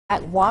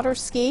Water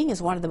skiing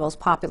is one of the most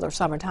popular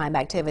summertime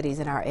activities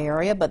in our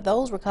area, but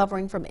those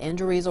recovering from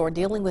injuries or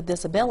dealing with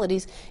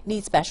disabilities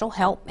need special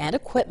help and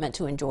equipment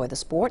to enjoy the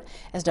sport.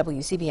 As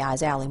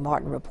WCBI's Allie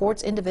Martin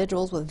reports,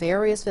 individuals with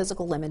various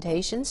physical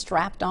limitations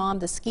strapped on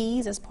the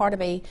skis as part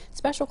of a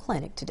special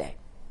clinic today.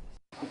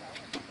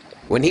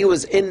 When he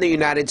was in the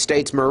United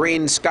States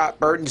Marines, Scott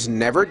Burns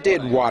never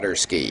did water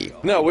ski.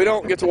 No, we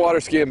don't get to water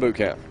ski in boot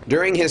camp.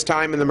 During his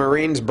time in the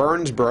Marines,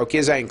 Burns broke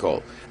his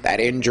ankle. That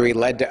injury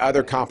led to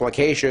other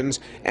complications,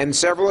 and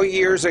several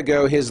years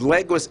ago his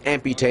leg was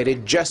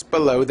amputated just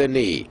below the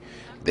knee.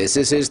 This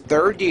is his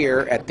third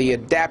year at the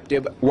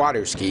Adaptive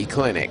Water Ski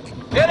Clinic.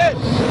 Get it!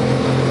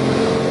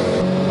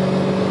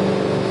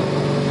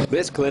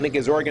 This clinic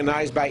is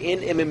organized by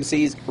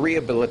NMMC's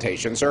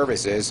Rehabilitation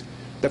Services.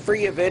 The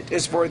free event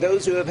is for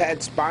those who have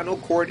had spinal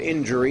cord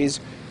injuries,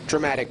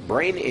 traumatic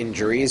brain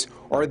injuries,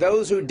 or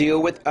those who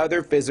deal with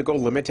other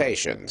physical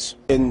limitations.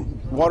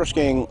 In water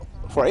skiing,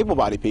 for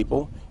able-bodied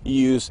people, you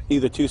use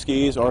either two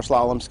skis or a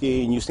slalom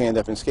ski, and you stand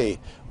up and ski.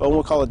 But when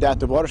we call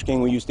adaptive water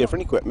skiing, we use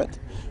different equipment,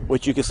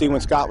 which you can see when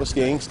Scott was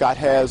skiing. Scott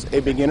has a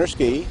beginner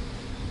ski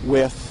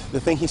with the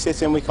thing he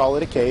sits in, we call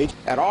it a cage.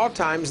 At all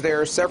times, there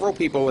are several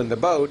people in the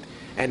boat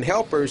and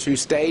helpers who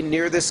stay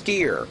near the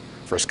skier.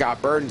 For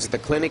Scott Burns, the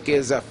clinic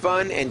is a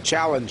fun and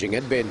challenging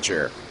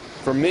adventure.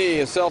 For me,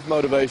 it's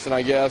self-motivation,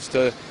 I guess,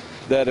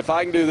 that if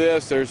I can do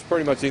this, there's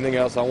pretty much anything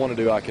else I want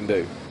to do I can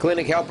do.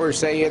 Clinic helpers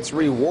say it's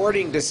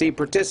rewarding to see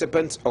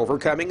participants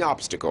overcoming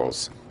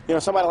obstacles. You know,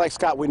 somebody like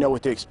Scott, we know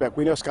what to expect.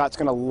 We know Scott's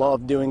going to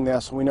love doing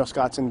this. We know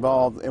Scott's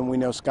involved, and we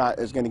know Scott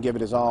is going to give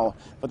it his all.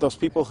 But those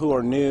people who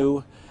are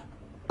new,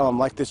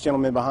 like this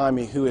gentleman behind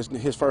me, who is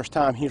his first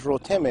time, he's real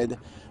timid.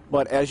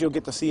 But as you'll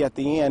get to see at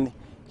the end,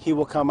 he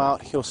will come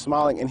out, he'll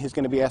smiling, and he's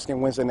going to be asking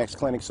when's the next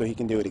clinic so he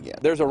can do it again.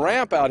 There's a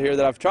ramp out here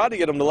that I've tried to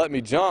get them to let me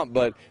jump,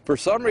 but for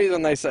some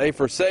reason they say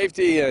for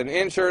safety and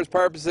insurance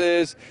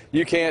purposes,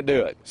 you can't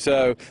do it.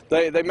 So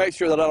they make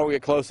sure that I don't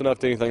get close enough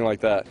to anything like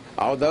that.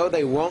 Although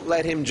they won't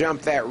let him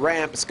jump that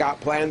ramp,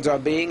 Scott plans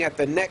on being at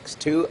the next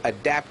two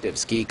adaptive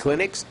ski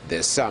clinics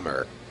this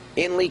summer.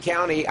 In Lee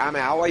County, I'm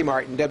Allie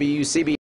Martin, WCB.